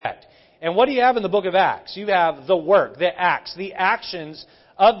And what do you have in the book of Acts? You have the work, the acts, the actions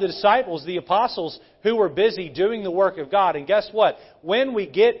of the disciples, the apostles who were busy doing the work of God. And guess what? When we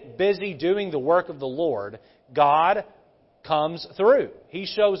get busy doing the work of the Lord, God comes through. He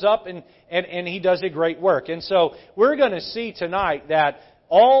shows up and He does a great work. And so we're going to see tonight that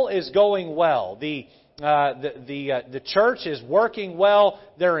all is going well. The church is working well.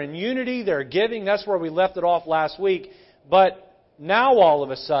 They're in unity. They're giving. That's where we left it off last week. But now all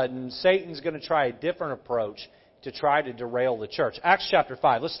of a sudden, Satan's going to try a different approach to try to derail the church. Acts chapter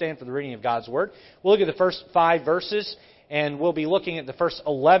 5. Let's stand for the reading of God's Word. We'll look at the first 5 verses, and we'll be looking at the first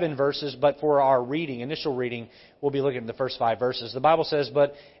 11 verses, but for our initial reading, we'll be looking at the first 5 verses. The Bible says,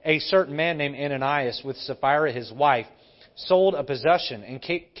 "But a certain man named Ananias, with Sapphira his wife, sold a possession and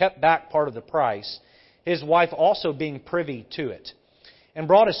kept back part of the price, his wife also being privy to it, and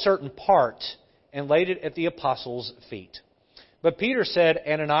brought a certain part and laid it at the apostles' feet. But Peter said,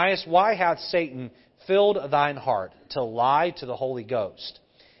 Ananias, why hath Satan filled thine heart to lie to the Holy Ghost,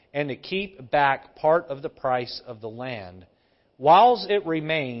 and to keep back part of the price of the land? Whiles it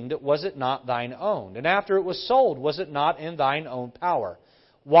remained, was it not thine own? And after it was sold, was it not in thine own power?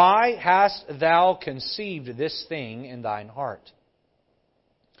 Why hast thou conceived this thing in thine heart?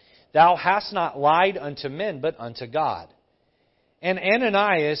 Thou hast not lied unto men, but unto God." And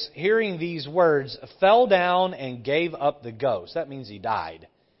Ananias, hearing these words, fell down and gave up the ghost. That means he died.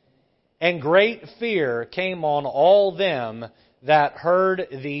 And great fear came on all them that heard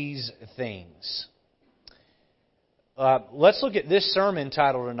these things. Let's look at this sermon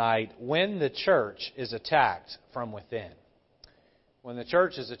title tonight, When the Church is Attacked from Within. When the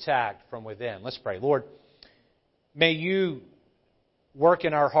church is attacked from within. Let's pray. Lord, may You work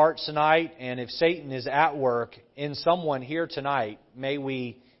in our hearts tonight, and if Satan is at work in someone here tonight, may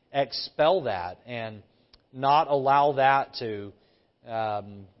we expel that and not allow that to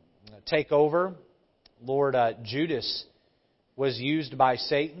take over. Lord, Judas was used by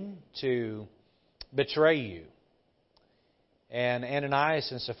Satan to betray You. And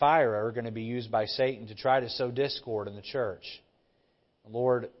Ananias and Sapphira are going to be used by Satan to try to sow discord in the church.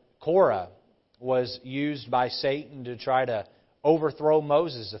 Lord, Korah was used by Satan to try to overthrow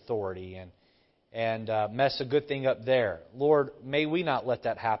Moses' authority and mess a good thing up there. Lord, may we not let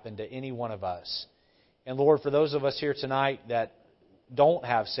that happen to any one of us. And Lord, for those of us here tonight that don't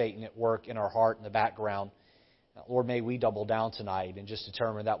have Satan at work in our heart in the background, Lord, may we double down tonight and just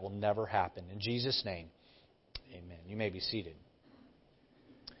determine that will never happen. In Jesus' name, amen. You may be seated.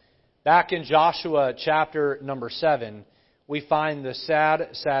 Back in Joshua chapter number 7, we find the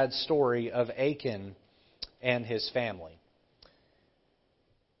sad story of Achan and his family.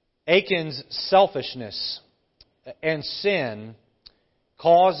 Achan's selfishness and sin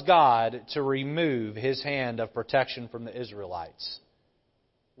caused God to remove His hand of protection from the Israelites.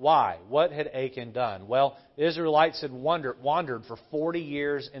 Why? What had Achan done? Well, the Israelites had wandered for 40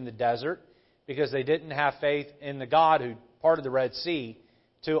 years in the desert because they didn't have faith in the God who parted the Red Sea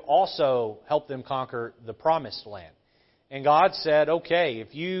to also help them conquer the Promised Land. And God said, okay,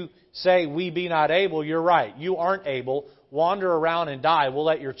 if you say we be not able, you're right. You aren't able. Wander around and die. We'll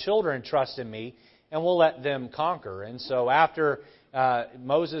let your children trust in me, and we'll let them conquer. And so after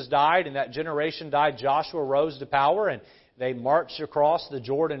Moses died and that generation died, Joshua rose to power, and they marched across the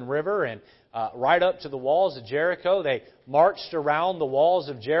Jordan River and right up to the walls of Jericho. They marched around the walls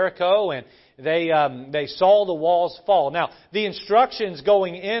of Jericho, and they saw the walls fall. Now, the instructions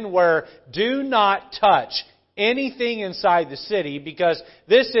going in were, do not touch anything inside the city, because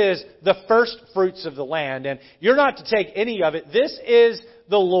this is the first fruits of the land, and you're not to take any of it. This is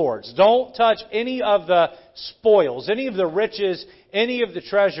the Lord's. Don't touch any of the spoils, any of the riches, any of the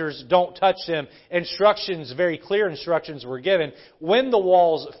treasures. Don't touch them. Instructions, very clear instructions were given. When the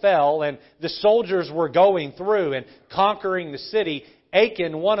walls fell and the soldiers were going through and conquering the city,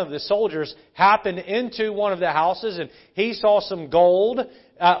 Achan, one of the soldiers, happened into one of the houses, and he saw some gold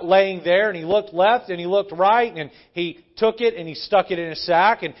laying there, and he looked left and he looked right, and he took it and he stuck it in a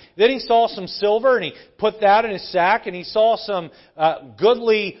sack. And then he saw some silver and he put that in his sack, and he saw some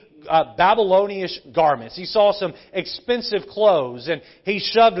goodly Babylonish garments. He saw some expensive clothes, and he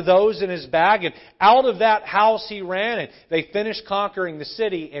shoved those in his bag, and out of that house he ran, and they finished conquering the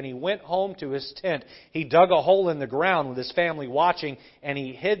city, and he went home to his tent. He dug a hole in the ground with his family watching, and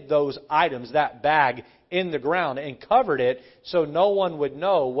he hid those items, that bag, in the ground and covered it so no one would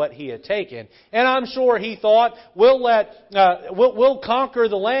know what he had taken. And I'm sure he thought, we'll conquer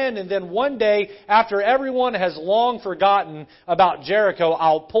the land, and then one day, after everyone has long forgotten about Jericho,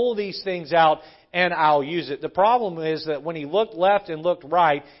 I'll pull these things out and I'll use it. The problem is that when he looked left and looked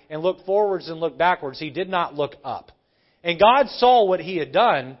right and looked forwards and looked backwards, he did not look up. And God saw what he had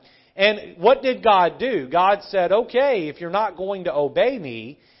done, And what did God do? God said, okay, if you're not going to obey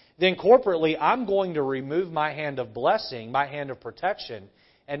me, then corporately I'm going to remove my hand of blessing, my hand of protection,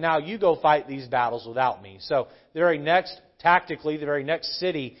 and now you go fight these battles without me. So the very next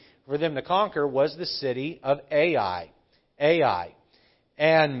city for them to conquer was the city of Ai.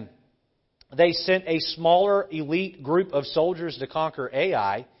 And they sent a smaller elite group of soldiers to conquer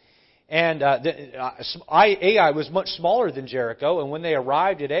Ai. And Ai was much smaller than Jericho. And when they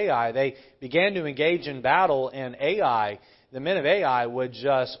arrived at Ai, they began to engage in battle. And Ai, the men of Ai, would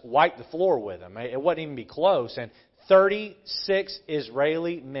just wipe the floor with them. It wouldn't even be close. And 36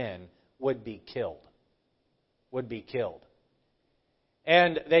 Israeli men would be killed.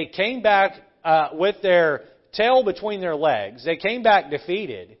 And they came back with their tail between their legs. They came back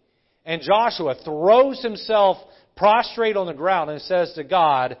defeated. And Joshua throws himself prostrate on the ground and says to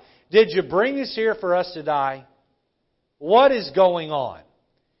God, did you bring us here for us to die? What is going on?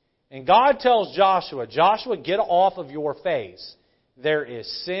 And God tells Joshua, Joshua, get off of your face. There is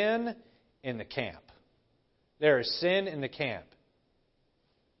sin in the camp. There is sin in the camp.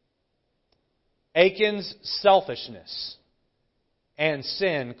 Achan's selfishness and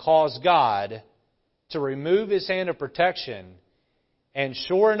sin caused God to remove His hand of protection. And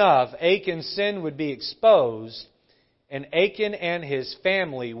sure enough, Achan's sin would be exposed, and Achan and his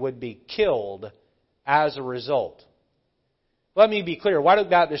family would be killed as a result. Let me be clear. White Oak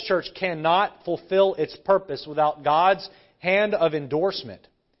Baptist Church cannot fulfill its purpose without God's hand of endorsement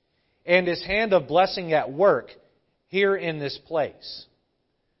and His hand of blessing at work here in this place.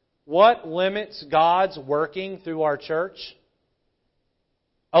 What limits God's working through our church?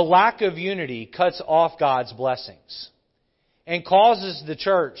 A lack of unity cuts off God's blessings and causes the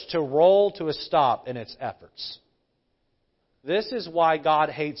church to roll to a stop in its efforts. This is why God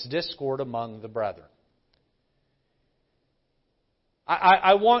hates discord among the brethren.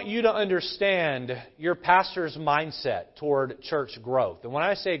 I want you to understand your pastor's mindset toward church growth. And when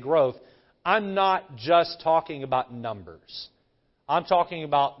I say growth, I'm not just talking about numbers. I'm talking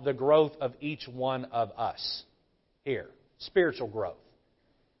about the growth of each one of us here. Spiritual growth.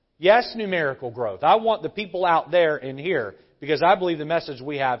 Yes, numerical growth. I want the people out there in here because I believe the message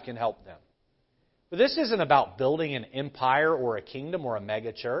we have can help them. But this isn't about building an empire or a kingdom or a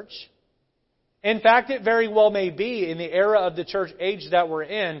mega church. In fact, it very well may be in the era of the church age that we're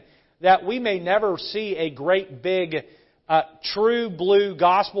in that we may never see a great big true blue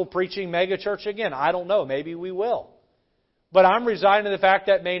gospel preaching mega church again. I don't know. Maybe we will. But I'm resigning to the fact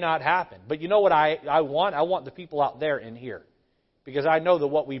that may not happen. But you know what I want? I want the people out there in here. Because I know that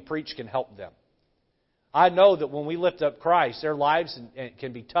what we preach can help them. I know that when we lift up Christ, their lives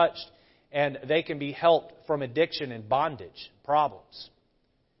can be touched and they can be helped from addiction and bondage problems.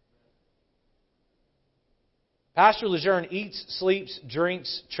 Pastor Lejeune eats, sleeps,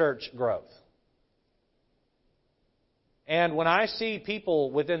 drinks church growth. And when I see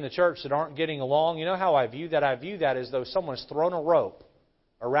people within the church that aren't getting along, you know how I view that? I view that as though someone's thrown a rope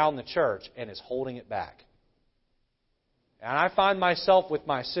around the church and is holding it back. And I find myself with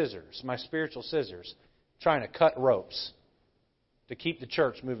my scissors, my spiritual scissors, trying to cut ropes to keep the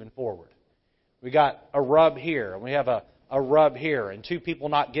church moving forward. We got a rub here, and we have a rub here, and two people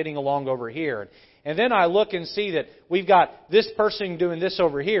not getting along over here. And then I look and see that we've got this person doing this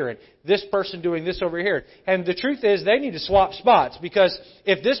over here, and this person doing this over here. And the truth is, they need to swap spots, because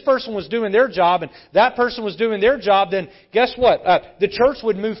if this person was doing their job and that person was doing their job, then guess what? The church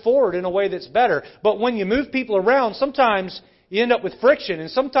would move forward in a way that's better. But when you move people around, sometimes you end up with friction,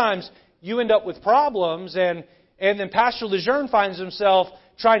 and sometimes you end up with problems, and then Pastor Lejeune finds himself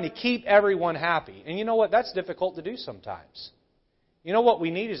trying to keep everyone happy. And you know what? That's difficult to do sometimes. You know what we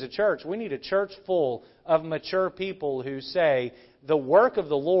need as a church? We need a church full of mature people who say the work of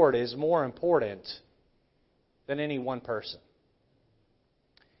the Lord is more important than any one person.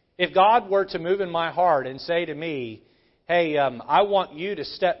 If God were to move in my heart and say to me, hey, I want you to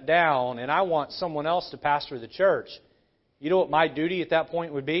step down and I want someone else to pastor the church, you know what my duty at that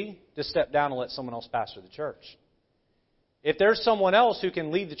point would be? To step down and let someone else pastor the church. If there's someone else who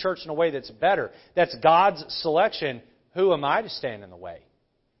can lead the church in a way that's better, that's God's selection, who am I to stand in the way?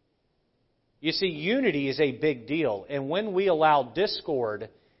 You see, unity is a big deal. And when we allow discord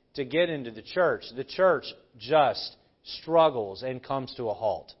to get into the church just struggles and comes to a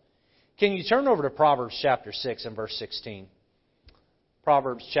halt. Can you turn over to Proverbs chapter 6 and verse 16?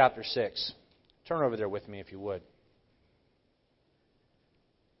 Proverbs chapter 6. Turn over there with me if you would.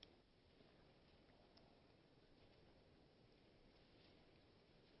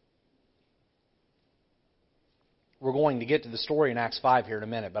 We're going to get to the story in Acts 5 here in a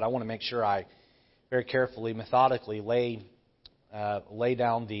minute, but I want to make sure I very carefully, methodically lay lay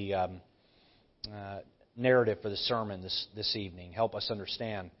down the narrative for the sermon this evening. Help us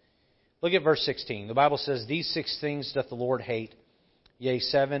understand. Look at verse 16. The Bible says, "These 6 things doth the Lord hate, yea,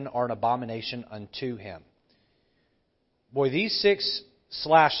 7 are an abomination unto Him." Boy, these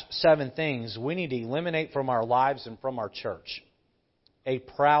 6/7 things we need to eliminate from our lives and from our church. A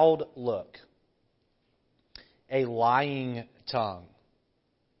proud look, a lying tongue,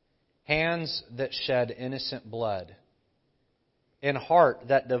 hands that shed innocent blood, and heart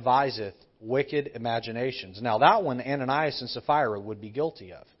that deviseth wicked imaginations. Now that one Ananias and Sapphira would be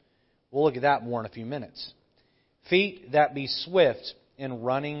guilty of. We'll look at that more in a few minutes. Feet that be swift in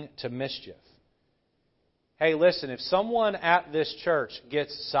running to mischief. Hey, listen, if someone at this church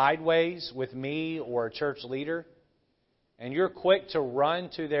gets sideways with me or a church leader, and you're quick to run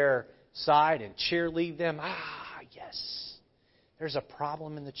to their side and cheerlead them, yes, there's a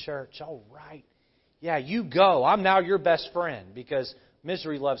problem in the church. All right. Yeah, you go. I'm now your best friend because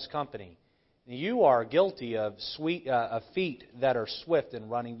misery loves company. You are guilty of feet that are swift in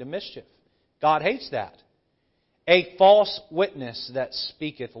running to mischief. God hates that. A false witness that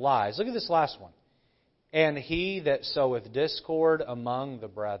speaketh lies. Look at this last one. And he that soweth discord among the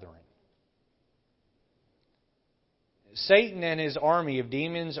brethren. Satan and his army of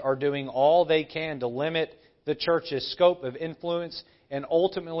demons are doing all they can to limit the church's scope of influence. And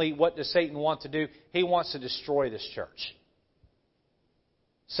ultimately, what does Satan want to do? He wants to destroy this church.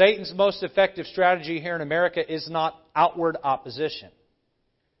 Satan's most effective strategy here in America is not outward opposition.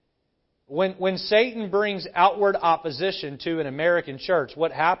 When Satan brings outward opposition to an American church,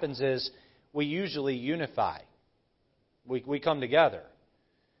 what happens is we usually unify. We come together.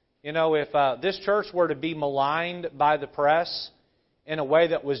 You know, if this church were to be maligned by the press in a way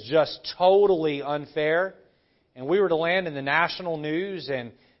that was just totally unfair, and we were to land in the national news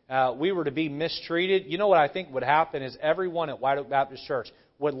and we were to be mistreated, you know what I think would happen is everyone at White Oak Baptist Church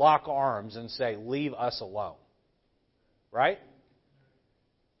would lock arms and say, "Leave us alone." Right?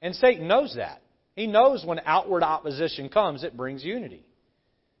 And Satan knows that. He knows when outward opposition comes, it brings unity.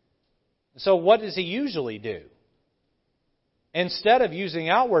 So what does he usually do? Instead of using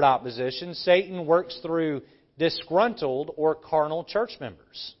outward opposition, Satan works through disgruntled or carnal church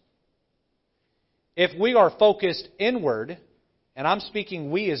members. If we are focused inward, and I'm speaking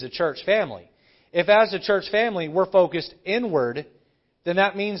we as a church family, if as a church family we're focused inward, then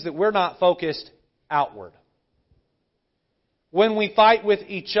that means that we're not focused outward. When we fight with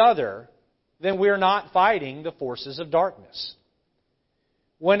each other, then we're not fighting the forces of darkness.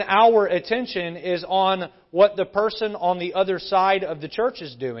 When our attention is on what the person on the other side of the church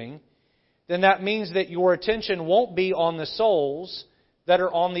is doing, then that means that your attention won't be on the souls that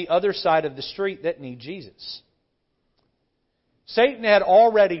are on the other side of the street that need Jesus. Satan had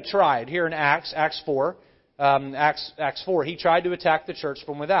already tried, here in Acts 4, he tried to attack the church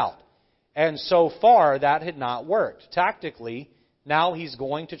from without. And so far, that had not worked. Tactically, now he's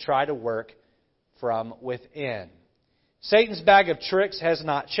going to try to work from within. Satan's bag of tricks has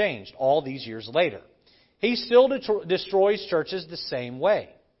not changed all these years later. He still destroys churches the same way.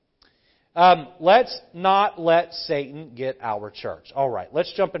 Let's not let Satan get our church. All right,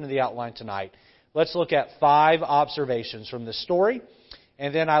 let's jump into the outline tonight. Let's look at 5 observations from this story.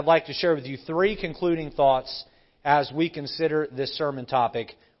 And then I'd like to share with you 3 concluding thoughts as we consider this sermon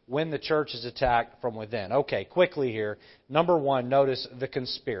topic, when the church is attacked from within. Okay, quickly here. Number 1, notice the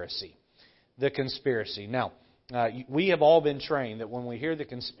conspiracy. The conspiracy. Now, we have all been trained that when we hear the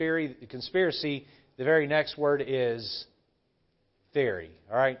conspiracy, the very next word is theory.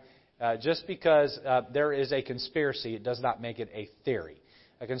 All right? Just because there is a conspiracy, it does not make it a theory.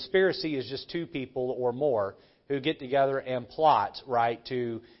 A conspiracy is just 2 people or more who get together and plot, right,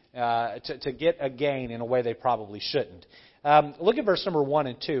 to get a gain in a way they probably shouldn't. Look at verse number 1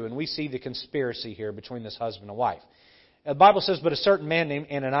 and 2, and we see the conspiracy here between this husband and wife. The Bible says, "But a certain man named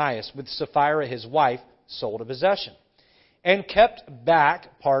Ananias, with Sapphira his wife, sold a possession, and kept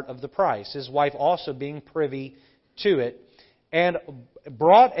back part of the price, his wife also being privy to it, and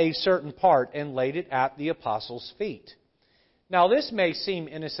brought a certain part and laid it at the apostles' feet." Now this may seem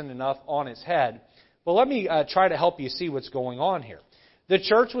innocent enough on its head, but let me try to help you see what's going on here. The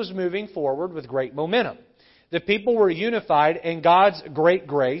church was moving forward with great momentum. The people were unified, and God's great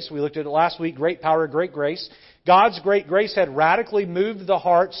grace, we looked at it last week, great power, great grace. God's great grace had radically moved the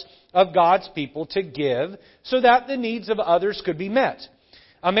hearts of God's people to give so that the needs of others could be met.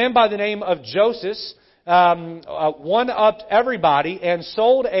 A man by the name of Joseph one-upped everybody and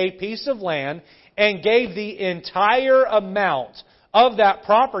sold a piece of land and gave the entire amount of that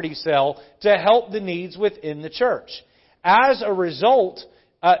property sale to help the needs within the church. As a result,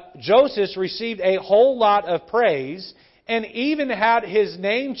 Joseph received a whole lot of praise, and even had his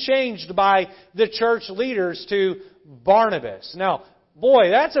name changed by the church leaders to Barnabas. Now, boy,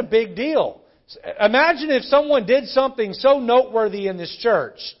 that's a big deal. Imagine if someone did something so noteworthy in this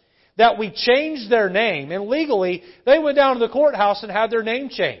church that we changed their name, and legally they went down to the courthouse and had their name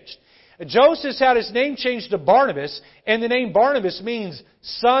changed. Joseph had his name changed to Barnabas, and the name Barnabas means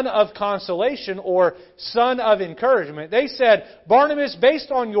son of consolation or son of encouragement. They said, Barnabas,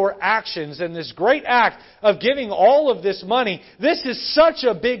 based on your actions and this great act of giving all of this money, this is such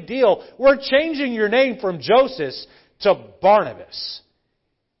a big deal. We're changing your name from Joseph to Barnabas.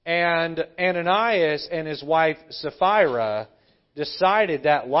 And Ananias and his wife Sapphira decided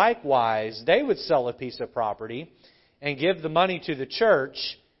that likewise they would sell a piece of property and give the money to the church,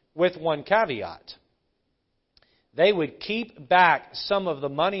 with one caveat. They would keep back some of the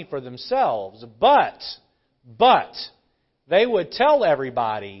money for themselves, but they would tell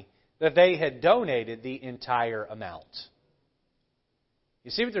everybody that they had donated the entire amount.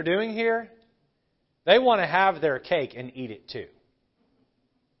 You see what they're doing here? They want to have their cake and eat it too.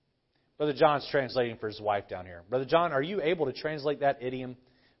 Brother John's translating for his wife down here. Brother John, are you able to translate that idiom?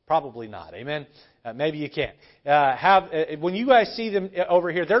 Probably not. Amen? Maybe you can't. When you guys see them over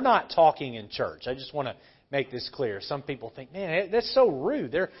here, they're not talking in church. I just want to make this clear. Some people think, man, that's so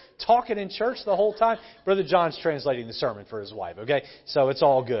rude. They're talking in church the whole time. Brother John's translating the sermon for his wife, okay? So it's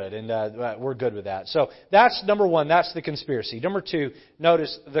all good, and we're good with that. So that's number one. That's the conspiracy. Number two,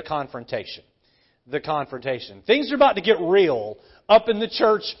 notice the confrontation. The confrontation. Things are about to get real up in the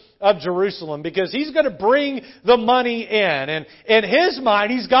church of Jerusalem because he's going to bring the money in. And in his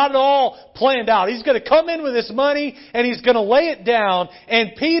mind, he's got it all planned out. He's going to come in with this money and he's going to lay it down.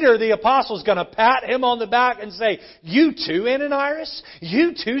 And Peter, the apostle, is going to pat him on the back and say, you too, Ananias?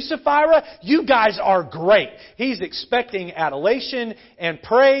 You too, Sapphira? You guys are great. He's expecting adulation and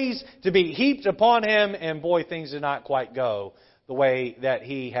praise to be heaped upon him. And boy, things did not quite go the way that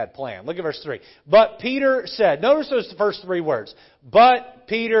he had planned. Look at verse 3. But Peter said, notice those first three words. But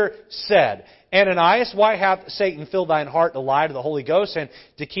Peter said, Ananias, why hath Satan filled thine heart to lie to the Holy Ghost and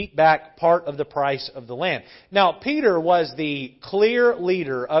to keep back part of the price of the land? Now, Peter was the clear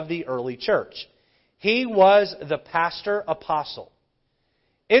leader of the early church. He was the pastor apostle.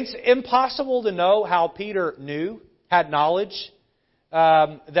 It's impossible to know how Peter had knowledge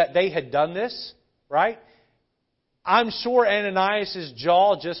that they had done this, right? I'm sure Ananias'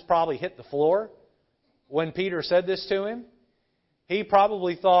 jaw just probably hit the floor when Peter said this to him. He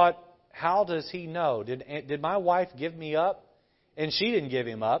probably thought, how does he know? Did my wife give me up? And she didn't give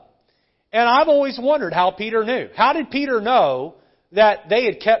him up. And I've always wondered how Peter knew. How did Peter know that they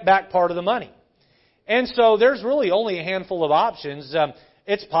had kept back part of the money? And so there's really only a handful of options.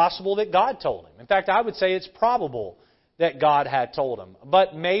 It's possible that God told him. In fact, I would say it's probable that God had told him.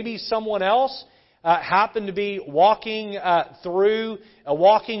 But maybe someone else happened to be walking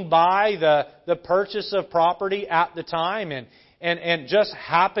by the purchase of property at the time and just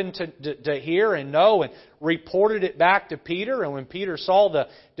happened to hear and know and reported it back to Peter. And when Peter saw the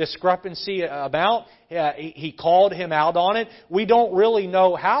discrepancy about, he called him out on it. We don't really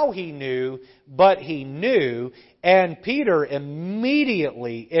know how he knew, but he knew. And Peter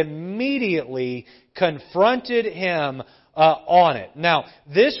immediately confronted him on it. Now,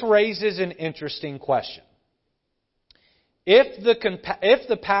 this raises an interesting question. If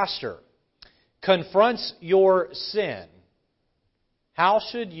the pastor confronts your sin, how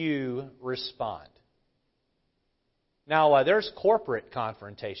should you respond? Now, there's corporate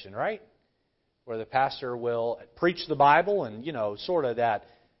confrontation, right? Where the pastor will preach the Bible and, sort of that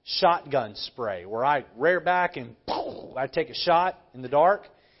shotgun spray where I rear back and I take a shot in the dark.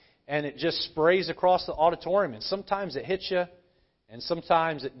 And it just sprays across the auditorium. And sometimes it hits you, and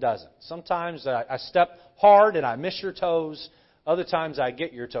sometimes it doesn't. Sometimes I step hard and I miss your toes. Other times I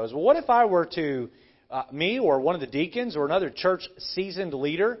get your toes. Well, what if I were to, me or one of the deacons or another church seasoned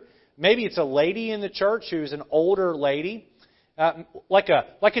leader, maybe it's a lady in the church who's an older lady, like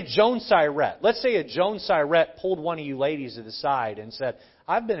a Joan Sirette. Let's say a Joan Sirette pulled one of you ladies to the side and said,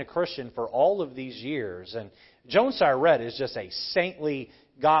 I've been a Christian for all of these years. And Joan Sirette is just a saintly,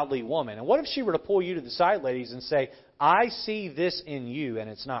 godly woman. And what if she were to pull you to the side, ladies, and say, I see this in you and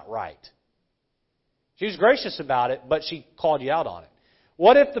it's not right? She was gracious about it, but she called you out on it.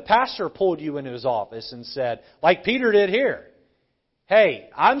 What if the pastor pulled you into his office and said, like Peter did here, hey,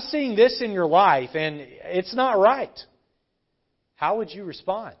 I'm seeing this in your life and it's not right? How would you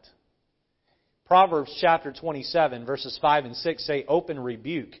respond? Proverbs chapter 27, verses 5 and 6 say, open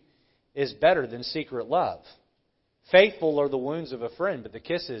rebuke is better than secret love. Faithful are the wounds of a friend, but the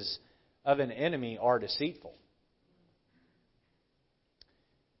kisses of an enemy are deceitful.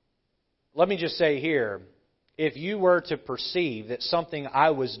 Let me just say here, if you were to perceive that something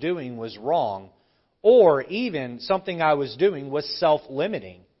I was doing was wrong, or even something I was doing was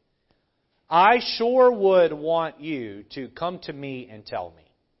self-limiting, I sure would want you to come to me and tell me.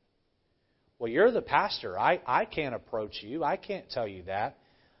 Well, you're the pastor. I can't approach you. I can't tell you that.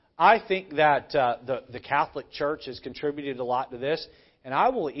 I think that the Catholic Church has contributed a lot to this, and I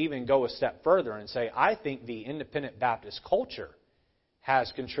will even go a step further and say I think the independent Baptist culture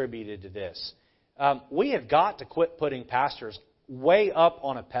has contributed to this. We have got to quit putting pastors way up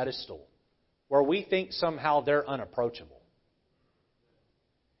on a pedestal where we think somehow they're unapproachable.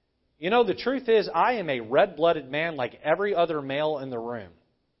 You know, the truth is, I am a red-blooded man like every other male in the room.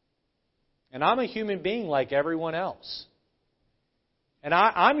 And I'm a human being like everyone else. And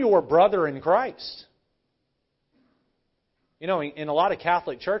I'm your brother in Christ. You know, in a lot of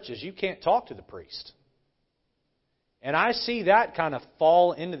Catholic churches, you can't talk to the priest. And I see that kind of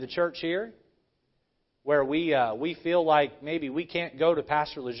fall into the church here, where we feel like maybe we can't go to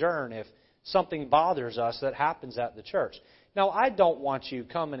Pastor Lejeune if something bothers us that happens at the church. Now, I don't want you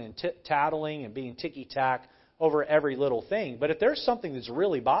coming and tattling and being ticky-tack over every little thing. But if there's something that's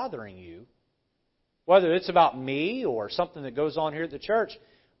really bothering you, whether it's about me or something that goes on here at the church,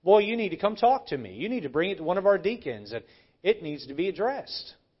 boy, you need to come talk to me. You need to bring it to one of our deacons, and it needs to be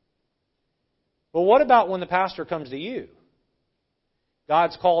addressed. But what about when the pastor comes to you?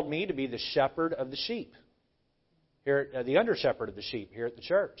 God's called me to be the shepherd of the sheep, the under-shepherd of the sheep here at the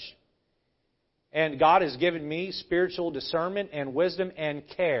church. And God has given me spiritual discernment and wisdom and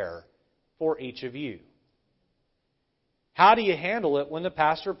care for each of you. How do you handle it when the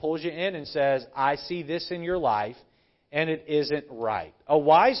pastor pulls you in and says, I see this in your life and it isn't right? A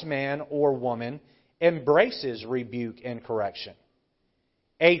wise man or woman embraces rebuke and correction.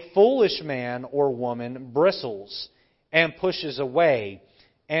 A foolish man or woman bristles and pushes away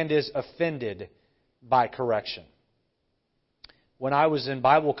and is offended by correction. When I was in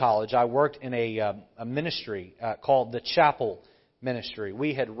Bible college, I worked in a ministry called the Chapel Ministry.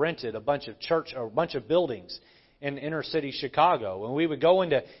 We had rented a bunch of buildings in inner city Chicago, and we would go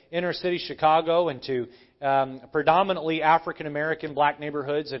into inner city Chicago and to predominantly African American black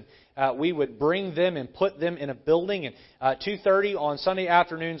neighborhoods, and we would bring them and put them in a building. And 2:30 on Sunday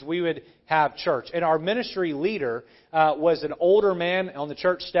afternoons, we would have church. And our ministry leader was an older man on the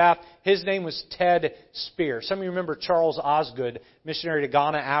church staff. His name was Ted Spear. Some of you remember Charles Osgood, missionary to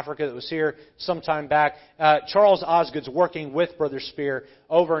Ghana, Africa, that was here some time back. Charles Osgood's working with Brother Spear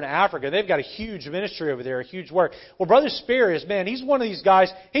over in Africa. They've got a huge ministry over there, a huge work. Well, Brother Spear is, man, he's one of these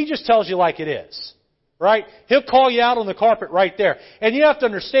guys, he just tells you like it is. Right? He'll call you out on the carpet right there. And you have to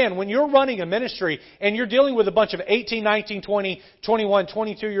understand, when you're running a ministry and you're dealing with a bunch of 18, 19, 20, 21,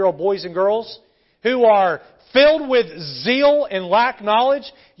 22-year-old boys and girls who are filled with zeal and lack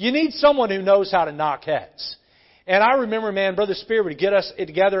knowledge, you need someone who knows how to knock heads. And I remember, man, Brother Spear would get us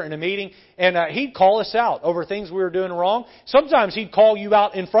together in a meeting, and he'd call us out over things we were doing wrong. Sometimes he'd call you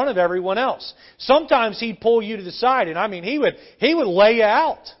out in front of everyone else. Sometimes he'd pull you to the side, and I mean, he would lay you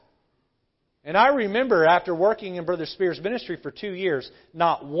out. And I remember after working in Brother Spear's ministry for 2 years,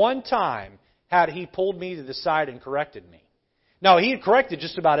 not one time had he pulled me to the side and corrected me. Now, he had corrected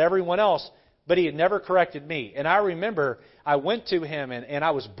just about everyone else, but he had never corrected me. And I remember I went to him and I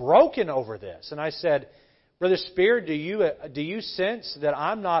was broken over this. And I said, Brother Spear, do you sense that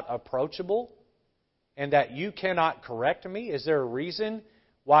I'm not approachable and that you cannot correct me? Is there a reason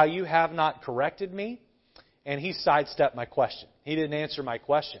why you have not corrected me? And he sidestepped my question. He didn't answer my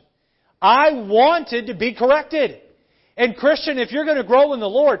question. I wanted to be corrected. And Christian, if you're going to grow in the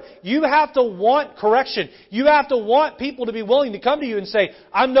Lord, you have to want correction. You have to want people to be willing to come to you and say,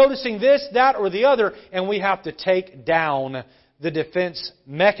 I'm noticing this, that, or the other. And we have to take down the defense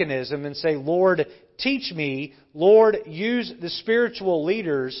mechanism and say, Lord, teach me. Lord, use the spiritual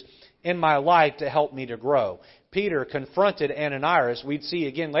leaders in my life to help me to grow. Peter confronted Ananias. We'd see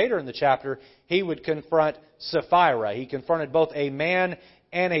again later in the chapter, he would confront Sapphira. He confronted both a man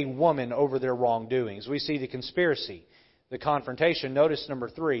and a woman over their wrongdoings. We see the conspiracy, the confrontation. Notice number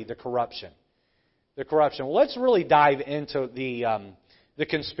 3, the corruption. The corruption. Well, let's really dive into the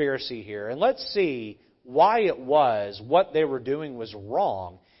conspiracy here, and let's see why it was what they were doing was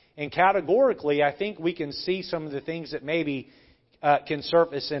wrong. And categorically, I think we can see some of the things that maybe can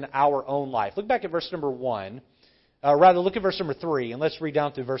surface in our own life. Look back at verse number 1. Look at verse number 3, and let's read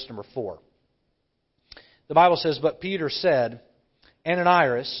down through verse number 4. The Bible says, But Peter said,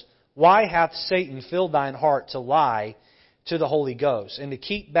 Ananias, why hath Satan filled thine heart to lie to the Holy Ghost, and to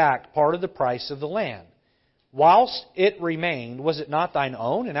keep back part of the price of the land? Whilst it remained, was it not thine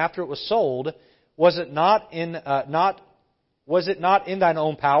own? And after it was sold, was it not in thine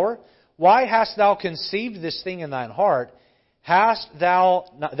own power? Why hast thou conceived this thing in thine heart?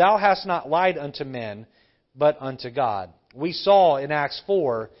 Thou hast not lied unto men, but unto God. We saw in Acts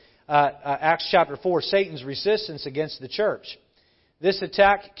chapter 4, Satan's resistance against the church. This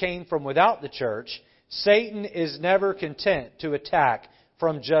attack came from without the church. Satan is never content to attack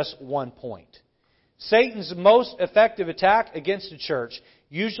from just one point. Satan's most effective attack against the church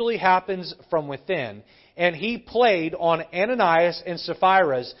usually happens from within, and he played on Ananias and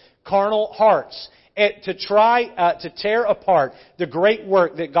Sapphira's carnal hearts to try to tear apart the great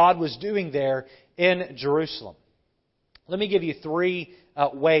work that God was doing there in Jerusalem. Let me give you three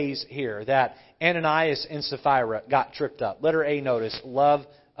ways here that Ananias and Sapphira got tripped up. Letter A, notice, love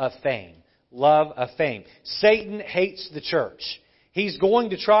of fame. Love of fame. Satan hates the church. He's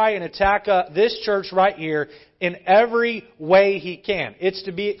going to try and attack this church right here in every way he can. It's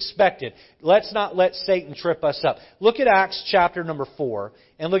to be expected. Let's not let Satan trip us up. Look at Acts chapter number 4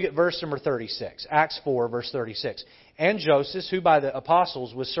 and look at verse number 36. Acts 4, verse 36. And Joseph, who by the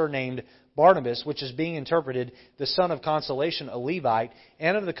apostles was surnamed Barnabas, which is being interpreted the son of consolation, a Levite,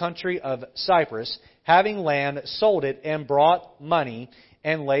 and of the country of Cyprus, having land, sold it, and brought money,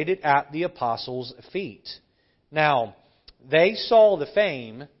 and laid it at the apostles' feet. Now, they saw the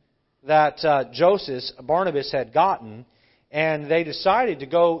fame that Barnabas had gotten, and they decided to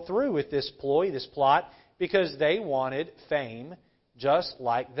go through with this ploy, this plot, because they wanted fame just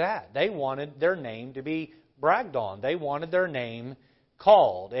like that. They wanted their name to be bragged on. They wanted their name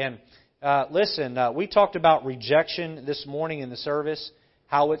called. And listen, we talked about rejection this morning in the service,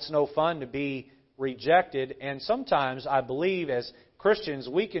 how it's no fun to be rejected. And sometimes, I believe, as Christians,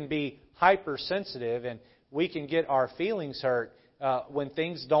 we can be hypersensitive and we can get our feelings hurt when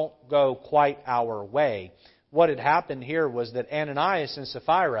things don't go quite our way. What had happened here was that Ananias and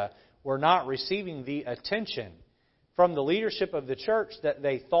Sapphira were not receiving the attention from the leadership of the church that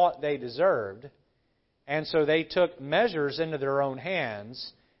they thought they deserved. And so they took measures into their own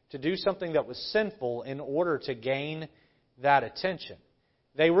hands to do something that was sinful in order to gain that attention.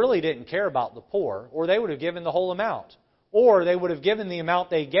 They really didn't care about the poor, or they would have given the whole amount. Or they would have given the amount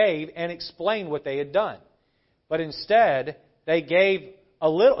they gave and explained what they had done. But instead, they gave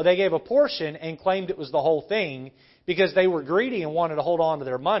a portion and claimed it was the whole thing because they were greedy and wanted to hold on to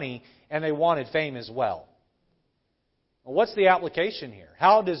their money, and they wanted fame as well. Well, what's the application here?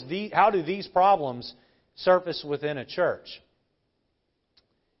 How do these problems surface within a church?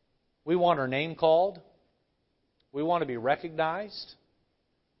 We want our name called. We want to be recognized.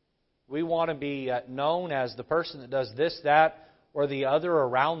 We want to be known as the person that does this, that, or the other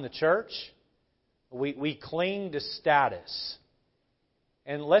around the church. We cling to status.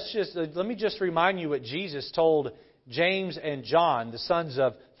 And let me just remind you what Jesus told James and John, the sons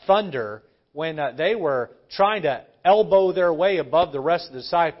of thunder, when they were trying to elbow their way above the rest of the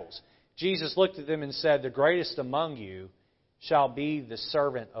disciples. Jesus looked at them and said, "The greatest among you shall be the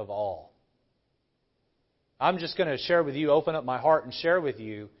servant of all." I'm just going to share with you, open up my heart and share with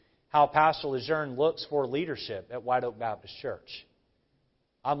you how Pastor Lejeune looks for leadership at White Oak Baptist Church.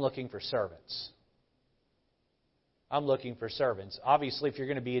 I'm looking for servants. I'm looking for servants. Obviously, if you're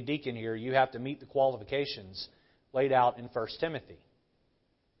going to be a deacon here, you have to meet the qualifications laid out in 1 Timothy.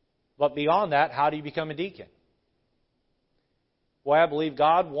 But beyond that, how do you become a deacon? Well, I believe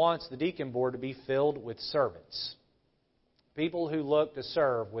God wants the deacon board to be filled with servants. People who look to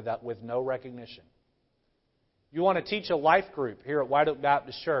serve with no recognition. You want to teach a life group here at White Oak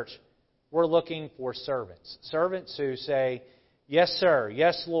Baptist Church, we're looking for servants. Servants who say, "Yes, sir.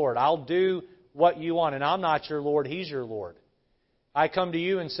 Yes, Lord. I'll do what you want. And I'm not your Lord. He's your Lord." I come to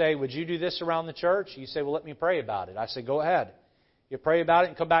you and say, "Would you do this around the church?" You say, "Well, let me pray about it." I say, "Go ahead." You pray about it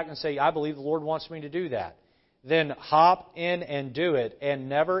and come back and say, "I believe the Lord wants me to do that." Then hop in and do it, and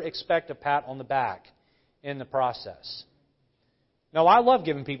never expect a pat on the back in the process. Now, I love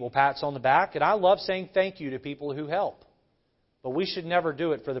giving people pats on the back, and I love saying thank you to people who help. But we should never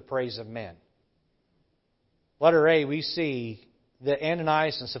do it for the praise of men. Letter A, we see that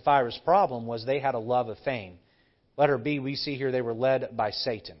Ananias and Sapphira's problem was they had a love of fame. Letter B, we see here they were led by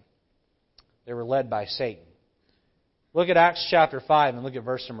Satan. They were led by Satan. Look at Acts chapter 5 and look at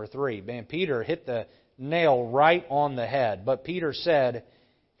verse number 3. Man, Peter hit the nail right on the head. But Peter said,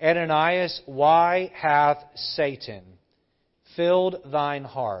 "Ananias, why hath Satan filled thine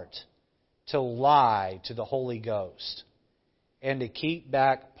heart to lie to the Holy Ghost and to keep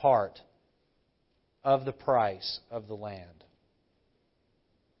back part of the price of the land?"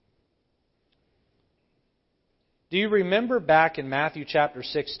 Do you remember back in Matthew chapter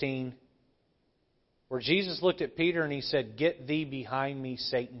 16 where Jesus looked at Peter and he said, "Get thee behind me,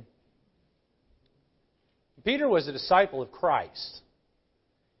 Satan"? Peter was a disciple of Christ.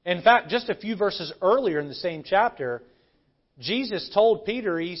 In fact, just a few verses earlier in the same chapter, Jesus told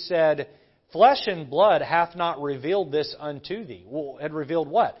Peter, He said, "Flesh and blood hath not revealed this unto thee." Well, had revealed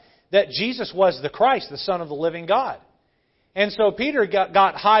what? That Jesus was the Christ, the Son of the living God. And so Peter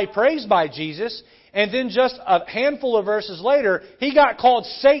got high praise by Jesus, and then just a handful of verses later, he got called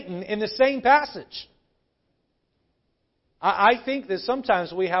Satan in the same passage. I think that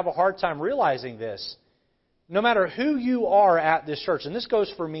sometimes we have a hard time realizing this. No matter who you are at this church, and this goes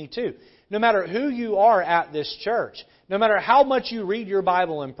for me too, no matter who you are at this church, no matter how much you read your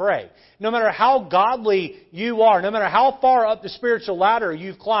Bible and pray, no matter how godly you are, no matter how far up the spiritual ladder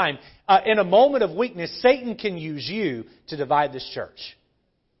you've climbed, in a moment of weakness, Satan can use you to divide this church.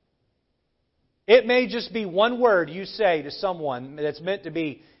 It may just be one word you say to someone that's meant to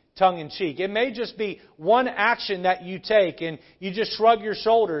be tongue-in-cheek. It may just be one action that you take and you just shrug your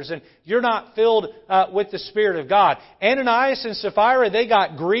shoulders and you're not filled with the Spirit of God. Ananias and Sapphira, they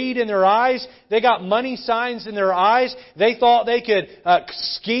got greed in their eyes. They got money signs in their eyes. They thought they could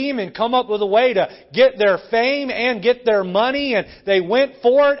scheme and come up with a way to get their fame and get their money, and they went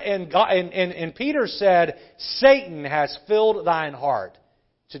for it, and Peter said, "Satan has filled thine heart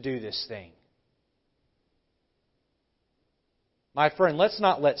to do this thing." My friend, let's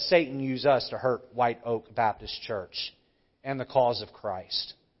not let Satan use us to hurt White Oak Baptist Church and the cause of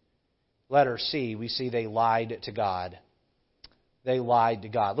Christ. Letter C, we see they lied to God. They lied to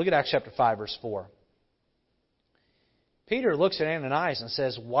God. Look at Acts chapter 5, verse 4. Peter looks at Ananias and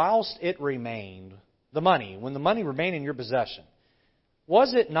says, "Whilst it remained, the money, when the money remained in your possession,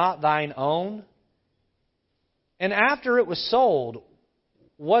 was it not thine own? And after it was sold,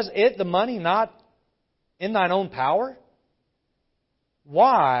 was it the money not in thine own power?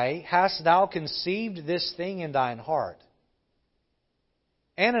 Why hast thou conceived this thing in thine heart?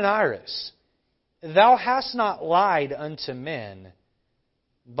 Ananias, thou hast not lied unto men,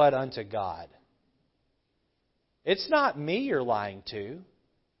 but unto God." It's not me you're lying to.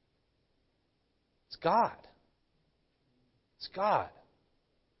 It's God. It's God.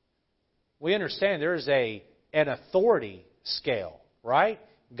 We understand there is an authority scale, right?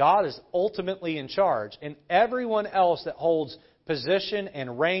 God is ultimately in charge, and everyone else that holds position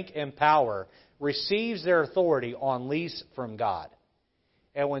and rank and power receives their authority on lease from God.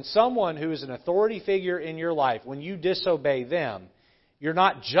 And when someone who is an authority figure in your life, when you disobey them, you're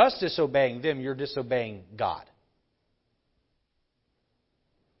not just disobeying them, you're disobeying God.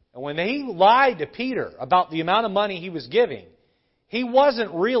 And when he lied to Peter about the amount of money he was giving, he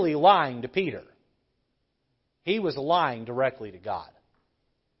wasn't really lying to Peter. He was lying directly to God.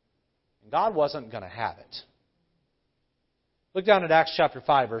 And God wasn't going to have it. Look down at Acts chapter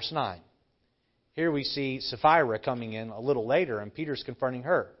 5, verse 9. Here we see Sapphira coming in a little later, and Peter's confronting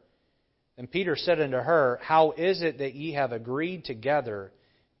her. And Peter said unto her, "How is it that ye have agreed together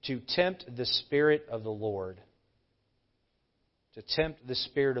to tempt the Spirit of the Lord?" To tempt the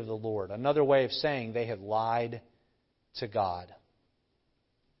Spirit of the Lord. Another way of saying they have lied to God.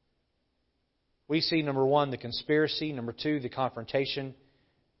 We see, number 1, the conspiracy. Number 2, the confrontation.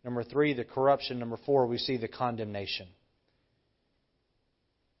 Number 3, the corruption. Number 4, we see the condemnation.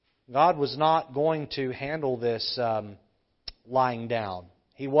 God was not going to handle this lying down.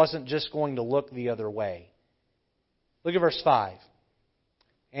 He wasn't just going to look the other way. Look at verse 5.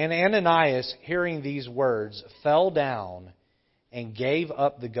 And Ananias, hearing these words, fell down and gave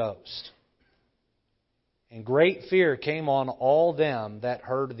up the ghost. And great fear came on all them that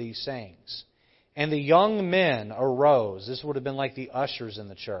heard these sayings. And the young men arose. This would have been like the ushers in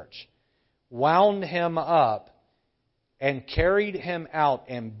the church. Wound him up and carried him out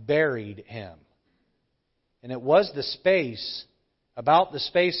and buried him. And it was about the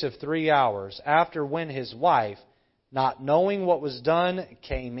space of 3 hours, after when his wife, not knowing what was done,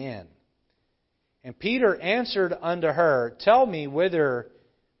 came in. And Peter answered unto her, "Tell me whether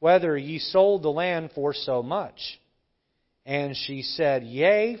ye sold the land for so much." And she said,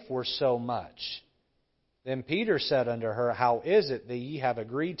 "Yea, for so much." Then Peter said unto her, "How is it that ye have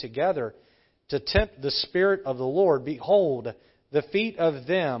agreed together to tempt the Spirit of the Lord? Behold, the feet of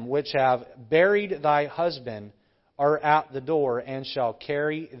them which have buried thy husband are at the door, and shall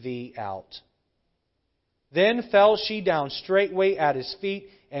carry thee out." Then fell she down straightway at his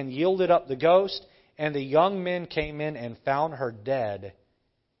feet, and yielded up the ghost. And the young men came in and found her dead,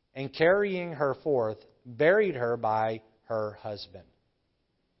 and carrying her forth, buried her by her husband.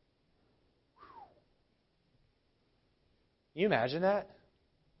 Can you imagine that?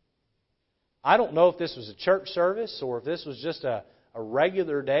 I don't know if this was a church service or if this was just a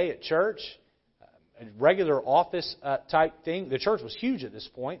regular day at church, a regular office type thing. The church was huge at this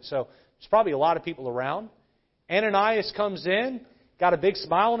point, so there's probably a lot of people around. Ananias comes in, got a big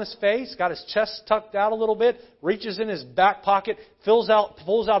smile on his face, got his chest tucked out a little bit, reaches in his back pocket, pulls out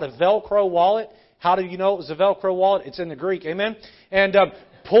a Velcro wallet. How do you know it was a Velcro wallet? It's in the Greek, amen? And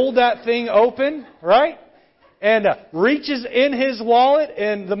pulled that thing open, right? And reaches in his wallet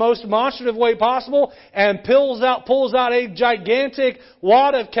in the most demonstrative way possible and pulls out a gigantic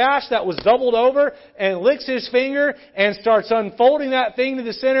wad of cash that was doubled over and licks his finger and starts unfolding that thing to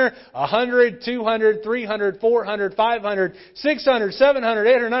the center. 100, 200, 300, 400, 500, 600, 700,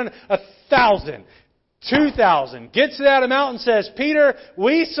 800, 900, 1,000. 2,000. Gets to that amount and says, Peter,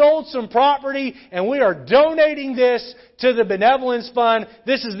 we sold some property and we are donating this to the benevolence fund.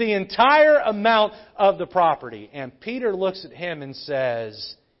 This is the entire amount of the property. And Peter looks at him and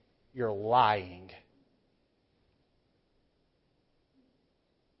says, you're lying.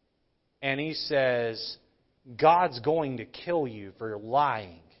 And he says, God's going to kill you for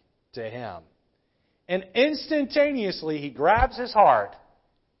lying to Him. And instantaneously he grabs his heart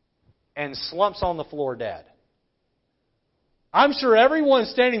and slumps on the floor dead. I'm sure everyone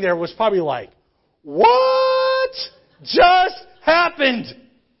standing there was probably like, what just happened?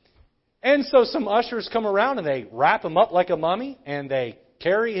 And so some ushers come around and they wrap him up like a mummy and they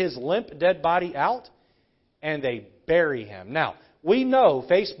carry his limp dead body out and they bury him. Now, we know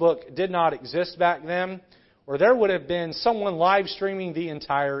Facebook did not exist back then, or there would have been someone live streaming the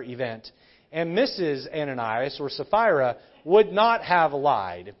entire event. And Mrs. Ananias or Sapphira would not have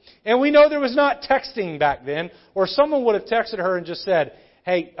lied. And we know there was not texting back then, or someone would have texted her and just said,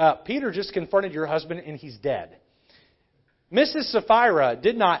 hey, Peter just confronted your husband and he's dead. Mrs. Sapphira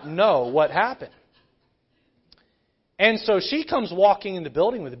did not know what happened. And so she comes walking in the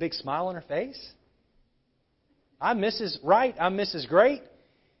building with a big smile on her face. I'm Mrs. Right, I'm Mrs. Great.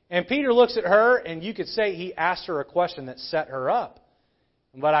 And Peter looks at her and you could say he asked her a question that set her up.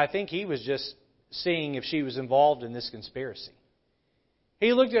 But I think he was just seeing if she was involved in this conspiracy.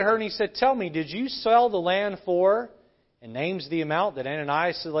 He looked at her and he said, tell me, did you sell the land for, and names the amount that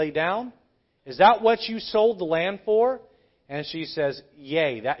Ananias laid down? Is that what you sold the land for? And she says,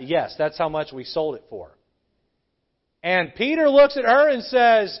 yes, that's how much we sold it for. And Peter looks at her and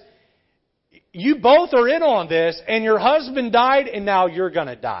says, you both are in on this, and your husband died, and now you're going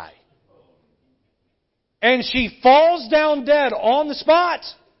to die. And she falls down dead on the spot.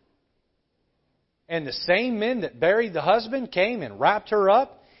 And the same men that buried the husband came and wrapped her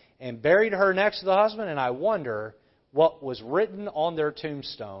up and buried her next to the husband. And I wonder what was written on their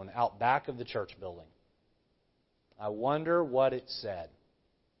tombstone out back of the church building. I wonder what it said.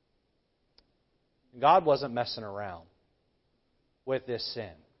 God wasn't messing around with this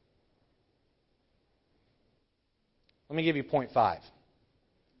sin. Let me give you point 5.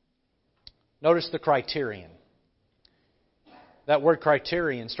 Notice the criterion. That word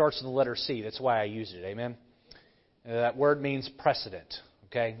criterion starts with the letter C. That's why I used it. Amen? That word means precedent.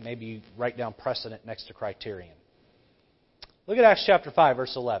 Okay? Maybe you write down precedent next to criterion. Look at Acts chapter 5,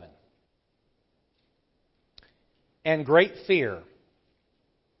 verse 11. And great fear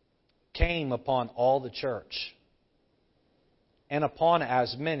came upon all the church and upon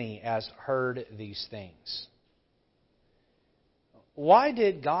as many as heard these things. Why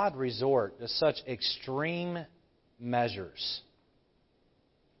did God resort to such extreme measures?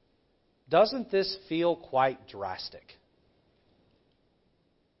 Doesn't this feel quite drastic?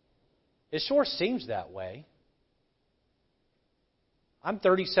 It sure seems that way. I'm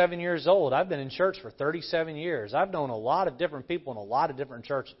 37 years old. I've been in church for 37 years. I've known a lot of different people in a lot of different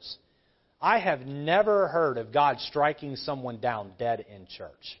churches. I have never heard of God striking someone down dead in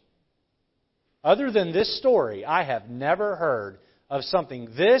church. Other than this story, I have never heard of something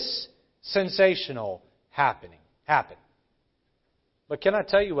this sensational happen. But can I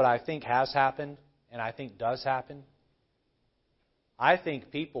tell you what I think has happened and I think does happen? I think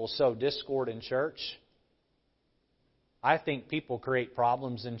people sow discord in church. I think people create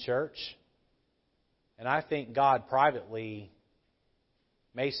problems in church. And I think God privately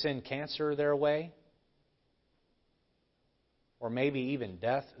may send cancer their way, or maybe even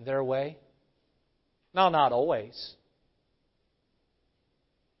death their way. No, not always.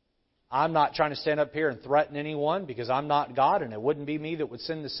 I'm not trying to stand up here and threaten anyone because I'm not God, and it wouldn't be me that would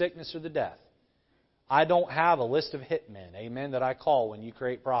send the sickness or the death. I don't have a list of hitmen, amen, that I call when you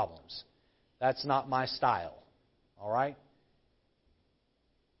create problems. That's not my style. All right?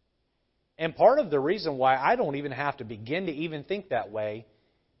 And part of the reason why I don't even have to begin to even think that way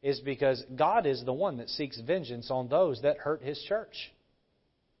is because God is the one that seeks vengeance on those that hurt His church.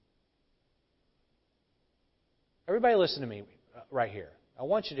 Everybody listen to me right here. I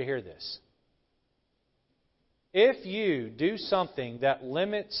want you to hear this. If you do something that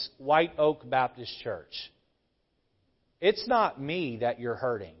limits White Oak Baptist Church It's not me that you're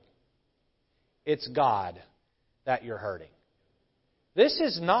hurting. It's God that you're hurting. This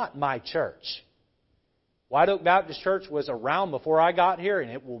is not my church. White Oak Baptist Church was around before I got here,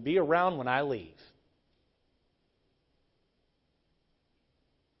 and it will be around when I leave.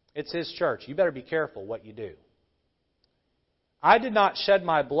 It's His church. You better be careful what you do. I did not shed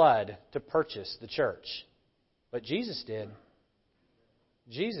my blood to purchase the church, but Jesus did.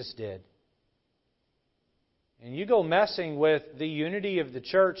 Jesus did. And you go messing with the unity of the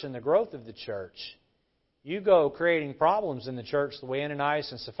church and the growth of the church. You go creating problems in the church the way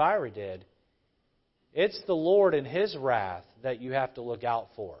Ananias and Sapphira did. It's the Lord and His wrath that you have to look out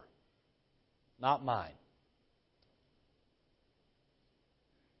for, not mine.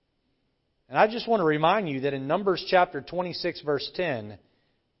 And I just want to remind you that in Numbers chapter 26, verse 10,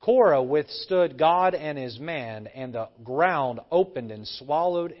 Korah withstood God and his man, and the ground opened and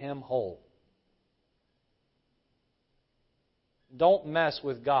swallowed him whole. Don't mess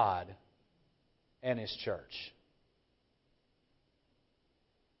with God and His church.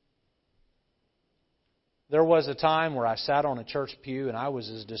 There was a time where I sat on a church pew and I was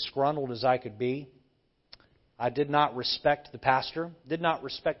as disgruntled as I could be. I did not respect the pastor. Did not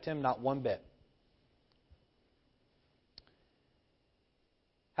respect him, not one bit.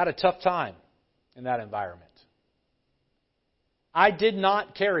 Had a tough time in that environment. I did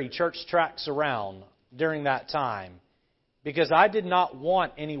not carry church tracts around during that time because I did not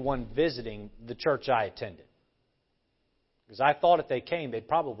want anyone visiting the church I attended. Because I thought if they came, they'd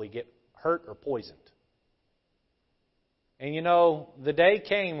probably get hurt or poisoned. And you know, the day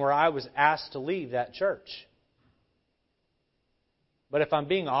came where I was asked to leave that church. But if I'm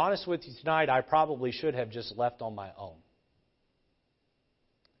being honest with you tonight, I probably should have just left on my own.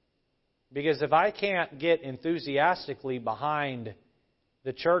 Because if I can't get enthusiastically behind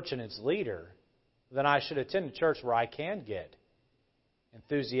the church and its leader, then I should attend a church where I can get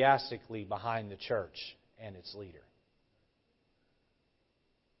enthusiastically behind the church and its leader.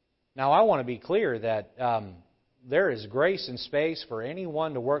 Now, I want to be clear that there is grace and space for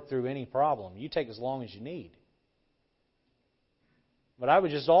anyone to work through any problem. You take as long as you need. But I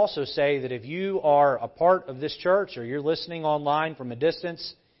would just also say that if you are a part of this church or you're listening online from a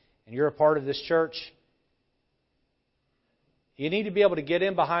distance and you're a part of this church, you need to be able to get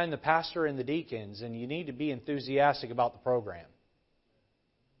in behind the pastor and the deacons, and you need to be enthusiastic about the program.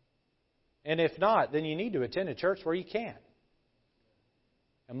 And if not, then you need to attend a church where you can.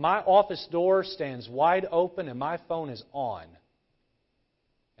 And my office door stands wide open and my phone is on.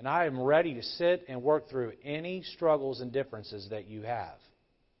 And I am ready to sit and work through any struggles and differences that you have.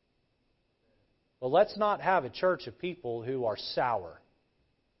 But let's not have a church of people who are sour.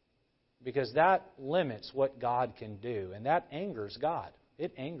 Because that limits what God can do. And that angers God.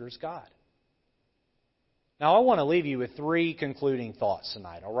 It angers God. Now I want to leave you with 3 concluding thoughts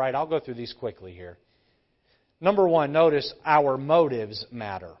tonight. All right, I'll go through these quickly here. Number 1, notice our motives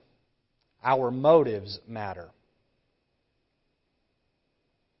matter. Our motives matter.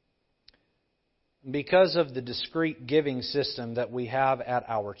 Because of the discrete giving system that we have at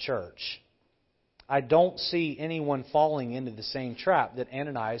our church, I don't see anyone falling into the same trap that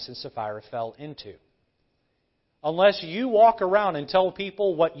Ananias and Sapphira fell into. Unless you walk around and tell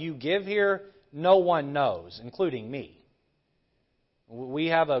people what you give here, no one knows, including me. We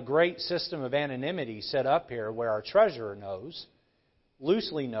have a great system of anonymity set up here where our treasurer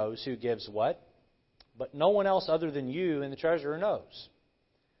loosely knows who gives what, but no one else other than you and the treasurer knows.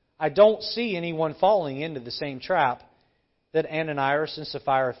 I don't see anyone falling into the same trap that Ananias and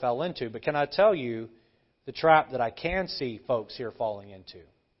Sapphira fell into. But can I tell you the trap that I can see folks here falling into?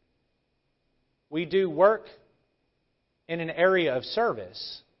 We do work in an area of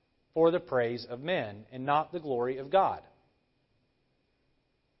service for the praise of men and not the glory of God.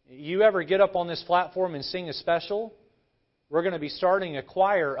 You ever get up on this platform and sing a special? We're going to be starting a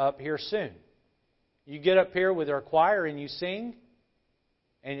choir up here soon. You get up here with our choir and you sing,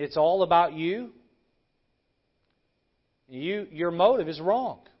 and it's all about you. Your motive is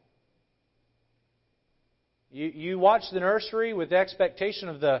wrong. You watch the nursery with the expectation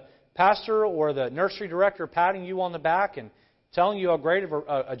of the pastor or the nursery director patting you on the back and telling you how great of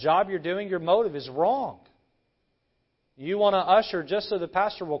a job you're doing. Your motive is wrong. You want to usher just so the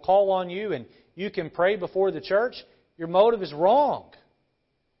pastor will call on you and you can pray before the church. Your motive is wrong.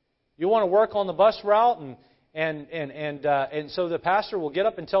 You want to work on the bus route and so the pastor will get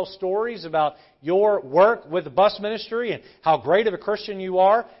up and tell stories about your work with the bus ministry and how great of a Christian you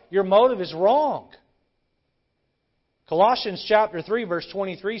are. Your motive is wrong. Colossians chapter 3 verse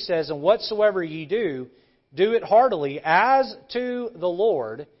 23 says, "And whatsoever ye do, do it heartily as to the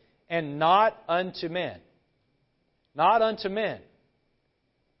Lord and not unto men." not unto men.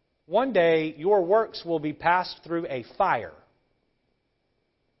 One day your works will be passed through a fire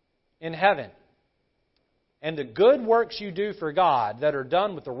in heaven. And the good works you do for God that are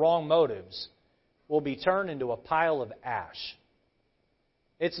done with the wrong motives will be turned into a pile of ash.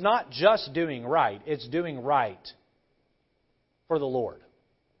 It's not just doing right, it's doing right for the Lord.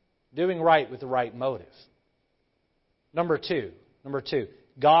 Doing right with the right motive. Number two,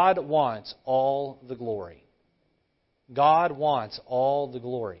 God wants all the glory. God wants all the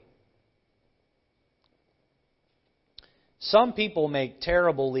glory. Some people make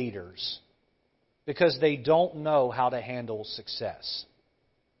terrible leaders because they don't know how to handle success.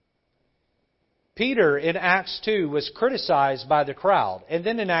 Peter in Acts 2 was criticized by the crowd, and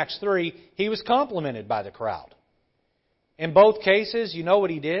then in Acts 3 he was complimented by the crowd. In both cases, you know what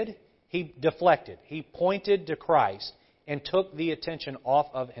he did? He deflected. He pointed to Christ and took the attention off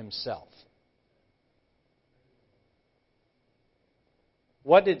of himself.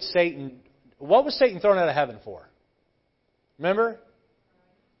 What was Satan thrown out of heaven for? Remember?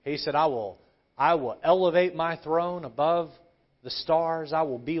 He said, I will elevate my throne above the stars. I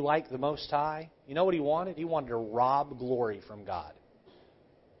will be like the Most High. You know what he wanted? He wanted to rob glory from God.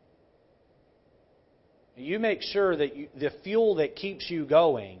 You make sure that the fuel that keeps you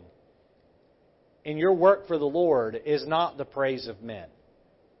going in your work for the Lord is not the praise of men.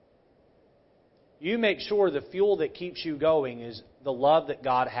 You make sure the fuel that keeps you going is the love that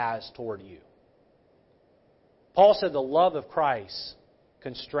God has toward you. Paul said, the love of Christ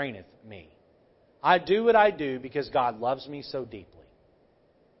constraineth me. I do what I do because God loves me so deeply.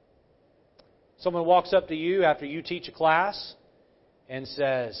 Someone walks up to you after you teach a class and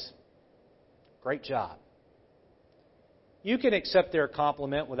says, great job. You can accept their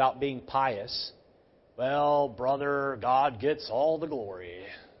compliment without being pious. Well, brother, God gets all the glory.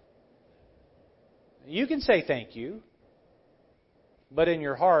 You can say thank you, but in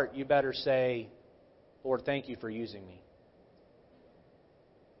your heart you better say, Lord, thank you for using me.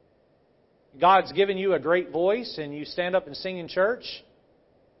 God's given you a great voice and you stand up and sing in church.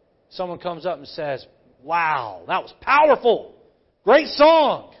 Someone comes up and says, wow, that was powerful. Great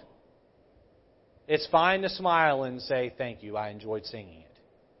song. It's fine to smile and say, thank you, I enjoyed singing it.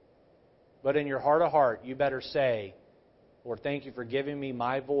 But in your heart of heart, you better say, Lord, thank you for giving me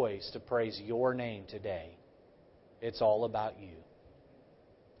my voice to praise your name today. It's all about you.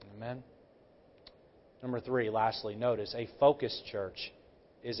 Amen. Number 3, lastly, notice, a focused church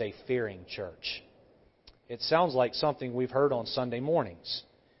is a fearing church. It sounds like something we've heard on Sunday mornings.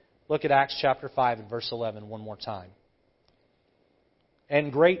 Look at Acts chapter 5 and verse 11 one more time.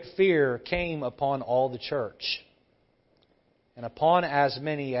 And great fear came upon all the church, and upon as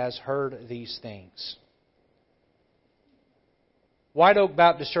many as heard these things. White Oak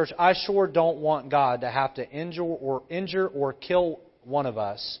Baptist Church, I sure don't want God to have to injure or kill one of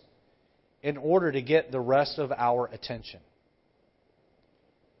us in order to get the rest of our attention.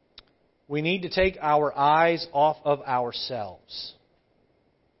 We need to take our eyes off of ourselves.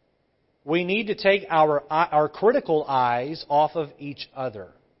 We need to take our critical eyes off of each other.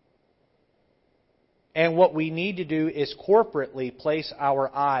 And what we need to do is corporately place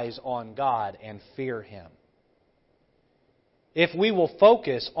our eyes on God and fear Him. If we will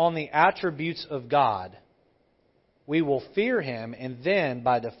focus on the attributes of God, we will fear Him, and then,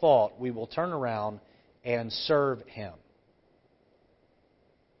 by default, we will turn around and serve Him.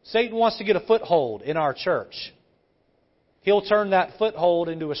 Satan wants to get a foothold in our church. He'll turn that foothold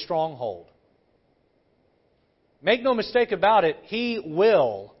into a stronghold. Make no mistake about it, he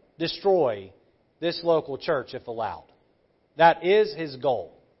will destroy this local church if allowed. That is his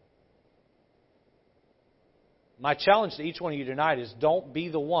goal. My challenge to each one of you tonight is don't be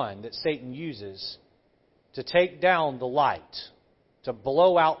the one that Satan uses to take down the light, to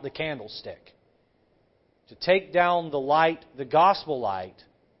blow out the candlestick, to take down the light, the gospel light,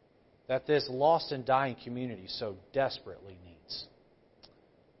 that this lost and dying community so desperately needs.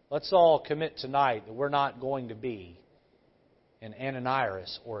 Let's all commit tonight that we're not going to be an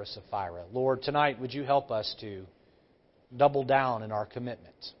Ananias or a Sapphira. Lord, tonight would you help us to double down in our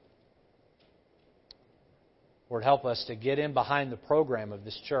commitment. Lord, help us to get in behind the program of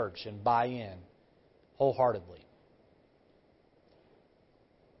this church and buy in wholeheartedly.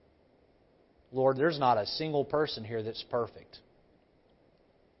 Lord, there's not a single person here that's perfect.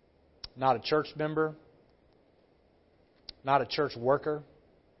 Not a church member, not a church worker,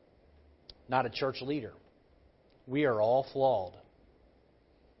 not a church leader. We are all flawed.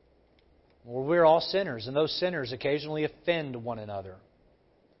 Well, we're all sinners, and those sinners occasionally offend one another.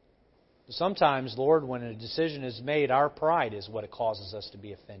 Sometimes, Lord, when a decision is made, our pride is what causes us to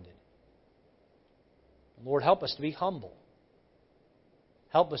be offended. Lord, help us to be humble.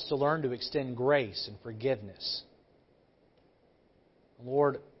 Help us to learn to extend grace and forgiveness.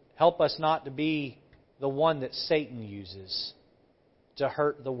 Lord, help us not to be the one that Satan uses to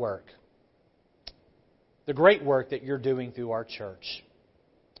hurt the work. The great work that You're doing through our church.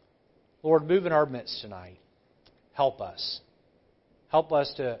 Lord, move in our midst tonight. Help us. Help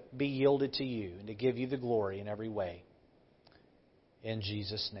us to be yielded to You and to give You the glory in every way. In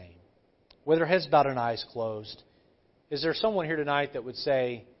Jesus' name. With our heads bowed and eyes closed, is there someone here tonight that would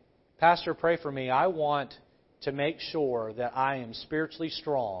say, Pastor, pray for me. I want to make sure that I am spiritually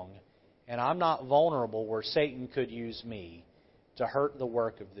strong and I'm not vulnerable where Satan could use me to hurt the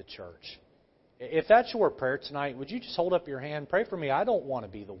work of the church. If that's your prayer tonight, would you just hold up your hand? Pray for me. I don't want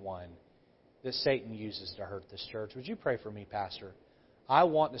to be the one that Satan uses to hurt this church. Would you pray for me, Pastor? I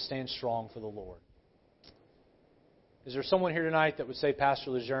want to stand strong for the Lord. Is there someone here tonight that would say,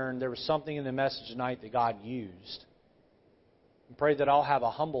 Pastor Lejeune, there was something in the message tonight that God used? And pray that I'll have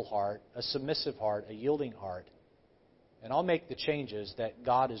a humble heart, a submissive heart, a yielding heart, and I'll make the changes that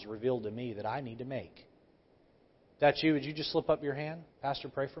God has revealed to me that I need to make. If that's you, would you just slip up your hand? Pastor,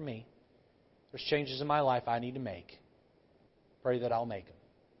 pray for me. There's changes in my life I need to make. Pray that I'll make them.